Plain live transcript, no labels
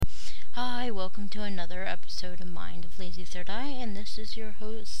Hi, welcome to another episode of Mind of Lazy Third Eye, and this is your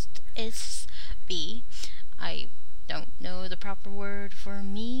host, SB. I don't know the proper word for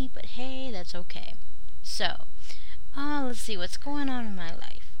me, but hey, that's okay. So, let's see what's going on in my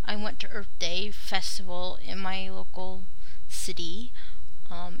life. I went to Earth Day Festival in my local city.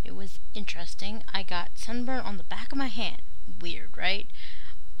 It was interesting. I got sunburn on the back of my hand. Weird, right?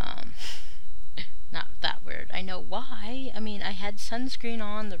 Not that weird. I know why. I mean, I had sunscreen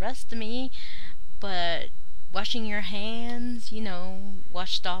on the rest of me, but washing your hands,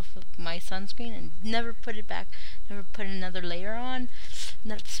 washed off of my sunscreen and never put it back, never put another layer on.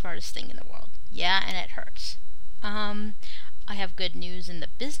 Not the smartest thing in the world. Yeah, and it hurts. I have good news in the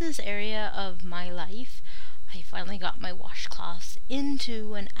business area of my life. I finally got my washcloths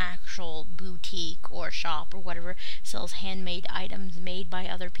into an actual boutique or shop or whatever sells handmade items made by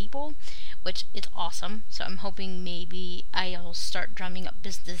other people, which is awesome. So I'm hoping maybe I'll start drumming up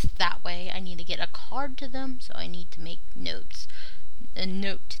business that way. I need to get a card to them, so I need to make notes. A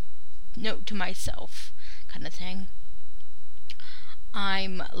note to myself kind of thing.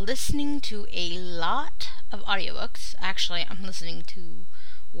 I'm listening to a lot of audiobooks. Actually, I'm listening to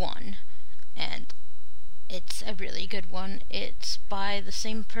one, and it's a really good one. It's by the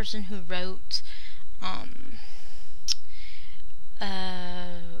same person who wrote the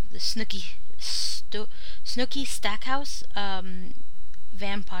Snooky Stackhouse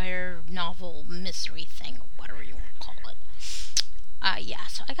vampire novel mystery thing, whatever you want to call it.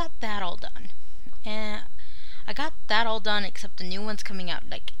 So I got that all done. And I got that all done except the new one's coming out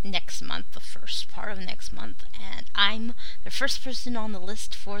next month, the first part of next month, and I'm the first person on the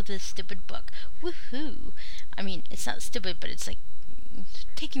list for this stupid book. Woohoo! I mean, it's not stupid, but it's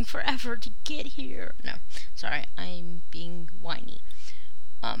taking forever to get here. No, sorry, I'm being whiny.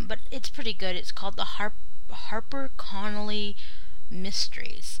 But it's pretty good. It's called the Harper Connolly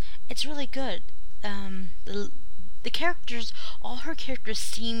Mysteries. It's really good. The characters, all her characters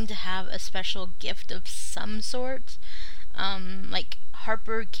seem to have a special gift of some sort. Like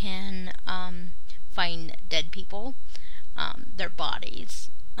Harper can find dead people, their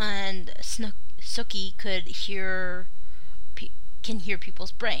bodies, and Sookie can hear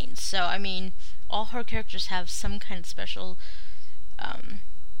people's brains. So I mean, all her characters have some kind of special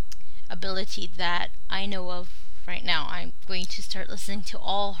ability that I know of. Right now, I'm going to start listening to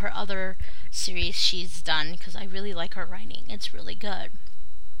all her other series she's done because I really like her writing. It's really good.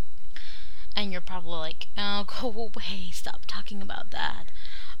 And you're probably like, oh, go away, stop talking about that.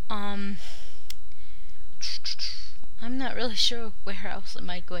 I'm not really sure where else am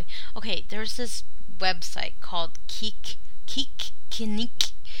I going. Okay, there's this website called Kinik.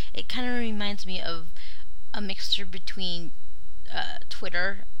 It kind of reminds me of a mixture between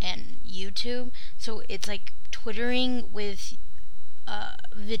Twitter and YouTube. So it's like Twittering with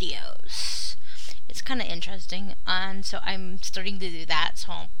videos. It's kind of interesting, and so I'm starting to do that,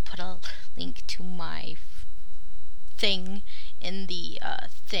 so I'll put a link to my thing in the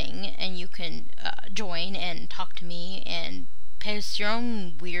thing, and you can join and talk to me and post your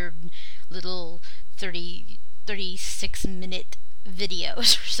own weird little 36 minute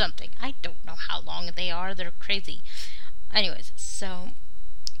videos or something. I don't know how long they are. They're crazy. Anyways, so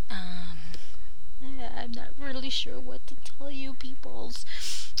I'm not really sure what to tell you, peoples.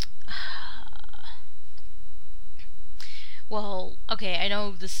 Well, okay, I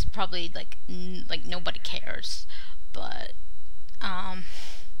know this is probably like nobody cares, but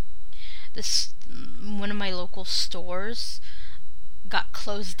this one of my local stores got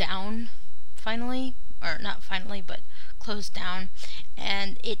closed down finally, or not finally, but closed down,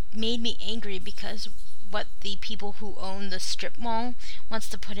 and it made me angry because what the people who own the strip mall wants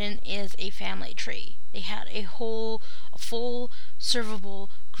to put in is a family tree. They had a full servable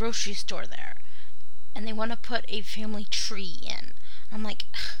grocery store there, and they want to put a family tree in. I'm like,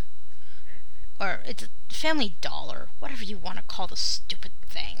 or it's a Family Dollar, whatever you want to call the stupid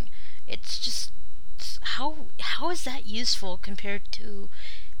thing. It's just, how is that useful compared to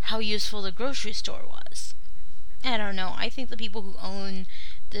how useful the grocery store was? I don't know. I think the people who own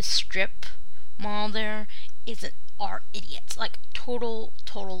this strip mall there are idiots, like total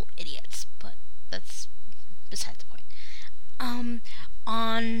idiots, but that's beside the point.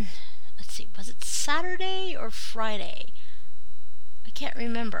 On, let's see, was it Saturday or Friday? I can't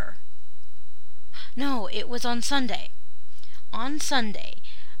remember. No, it was on Sunday. On Sunday,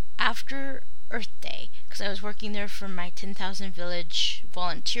 after Earth Day, because I was working there for my 10,000 Village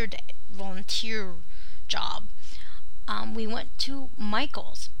volunteer job, we went to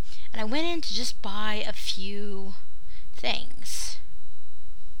Michael's. And I went in to just buy a few things.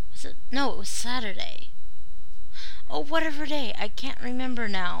 No, it was Saturday. Oh, whatever day. I can't remember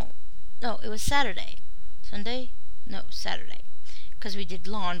now. No, it was Saturday. Sunday? No, Saturday. Because we did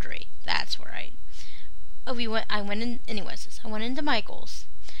laundry. That's right. I went in, anyways, I went into Michael's.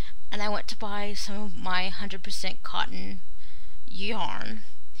 And I went to buy some of my 100% cotton yarn.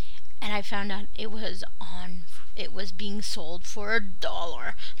 And I found out it was being sold for $1.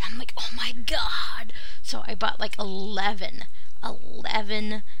 And I'm like, oh my god. So I bought like 11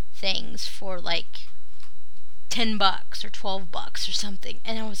 things for like $10 or $12 or something.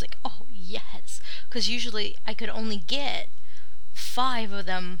 And I was like, oh yes. Because usually I could only get 5 of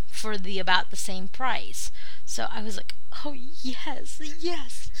them for about the same price. So I was like, oh yes.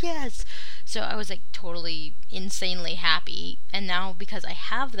 So I was like totally insanely happy. And now because I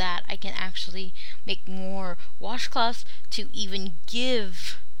have that, I can actually make more washcloths to even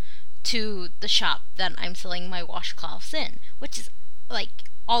give to the shop that I'm selling my washcloths in, which is like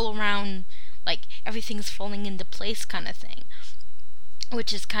all around, like everything's falling into place kind of thing,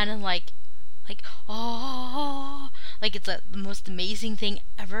 which is kind of like oh, like it's the most amazing thing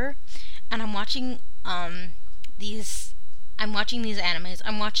ever. And I'm watching these animes.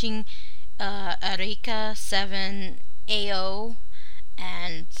 I'm watching Eureka 7 AO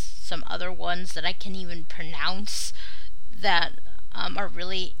and some other ones that I can't even pronounce that are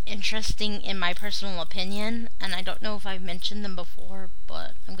really interesting in my personal opinion, and I don't know if I've mentioned them before,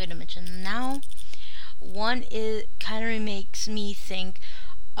 but I'm going to mention them now. One is kind of makes me think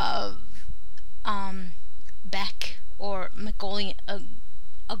of Beck or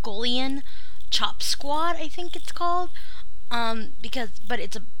Agolian Chop Squad, I think it's called. But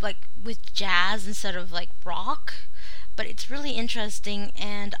it's like with jazz instead of like rock, but it's really interesting,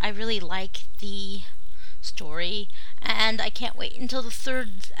 and I really like the story, and I can't wait until the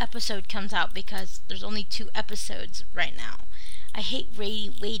 3rd episode comes out because there's only 2 episodes right now. I hate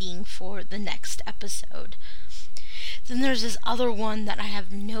waiting for the next episode. Then there's this other one that I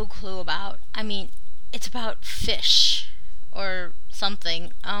have no clue about. I mean, it's about fish or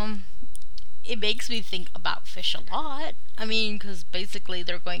something. It makes me think about fish a lot. I mean, because basically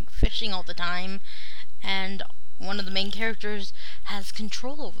they're going fishing all the time, and one of the main characters has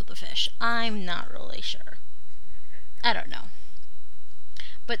control over the fish. I'm not really sure. I don't know.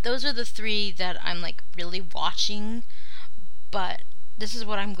 But those are the 3 that I'm like really watching. But this is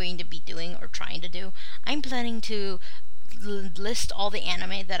what I'm going to be doing or trying to do. I'm planning to list all the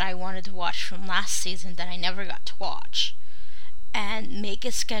anime that I wanted to watch from last season that I never got to watch, and make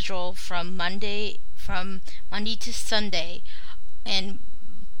a schedule from Monday to Sunday, and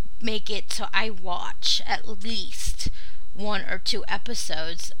make it so I watch at least 1 or 2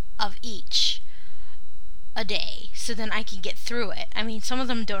 episodes of each a day, so then I can get through it. I mean, some of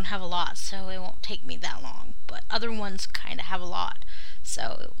them don't have a lot, so it won't take me that long, but other ones kind of have a lot,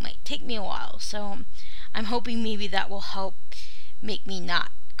 so it might take me a while. So I'm hoping maybe that will help make me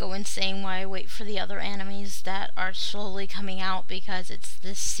not go insane while I wait for the other animes that are slowly coming out, because it's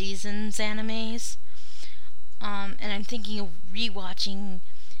this season's animes. And I'm thinking of rewatching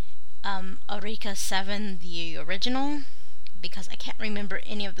Eureka 7, the original, because I can't remember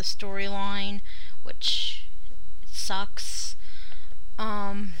any of the storyline, which sucks.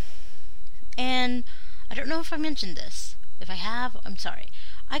 And I don't know if I mentioned this. If I have, I'm sorry.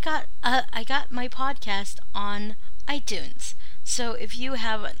 I got my podcast on iTunes. So if you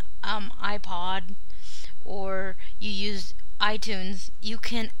have an iPod or you use iTunes, you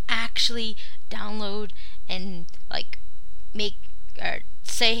can actually download and like make or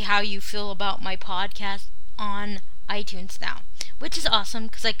say how you feel about my podcast on iTunes now, which is awesome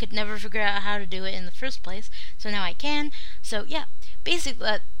because I could never figure out how to do it in the first place. So now I can. So yeah,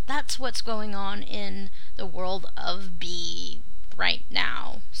 basically that's what's going on in the world of B right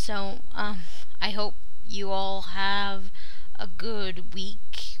now. So I hope you all have a good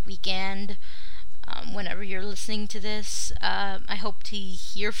weekend. Whenever you're listening to this, I hope to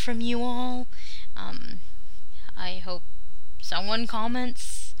hear from you all. I hope someone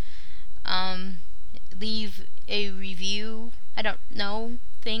comments, leave a review. I don't know.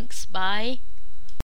 Thanks. Bye.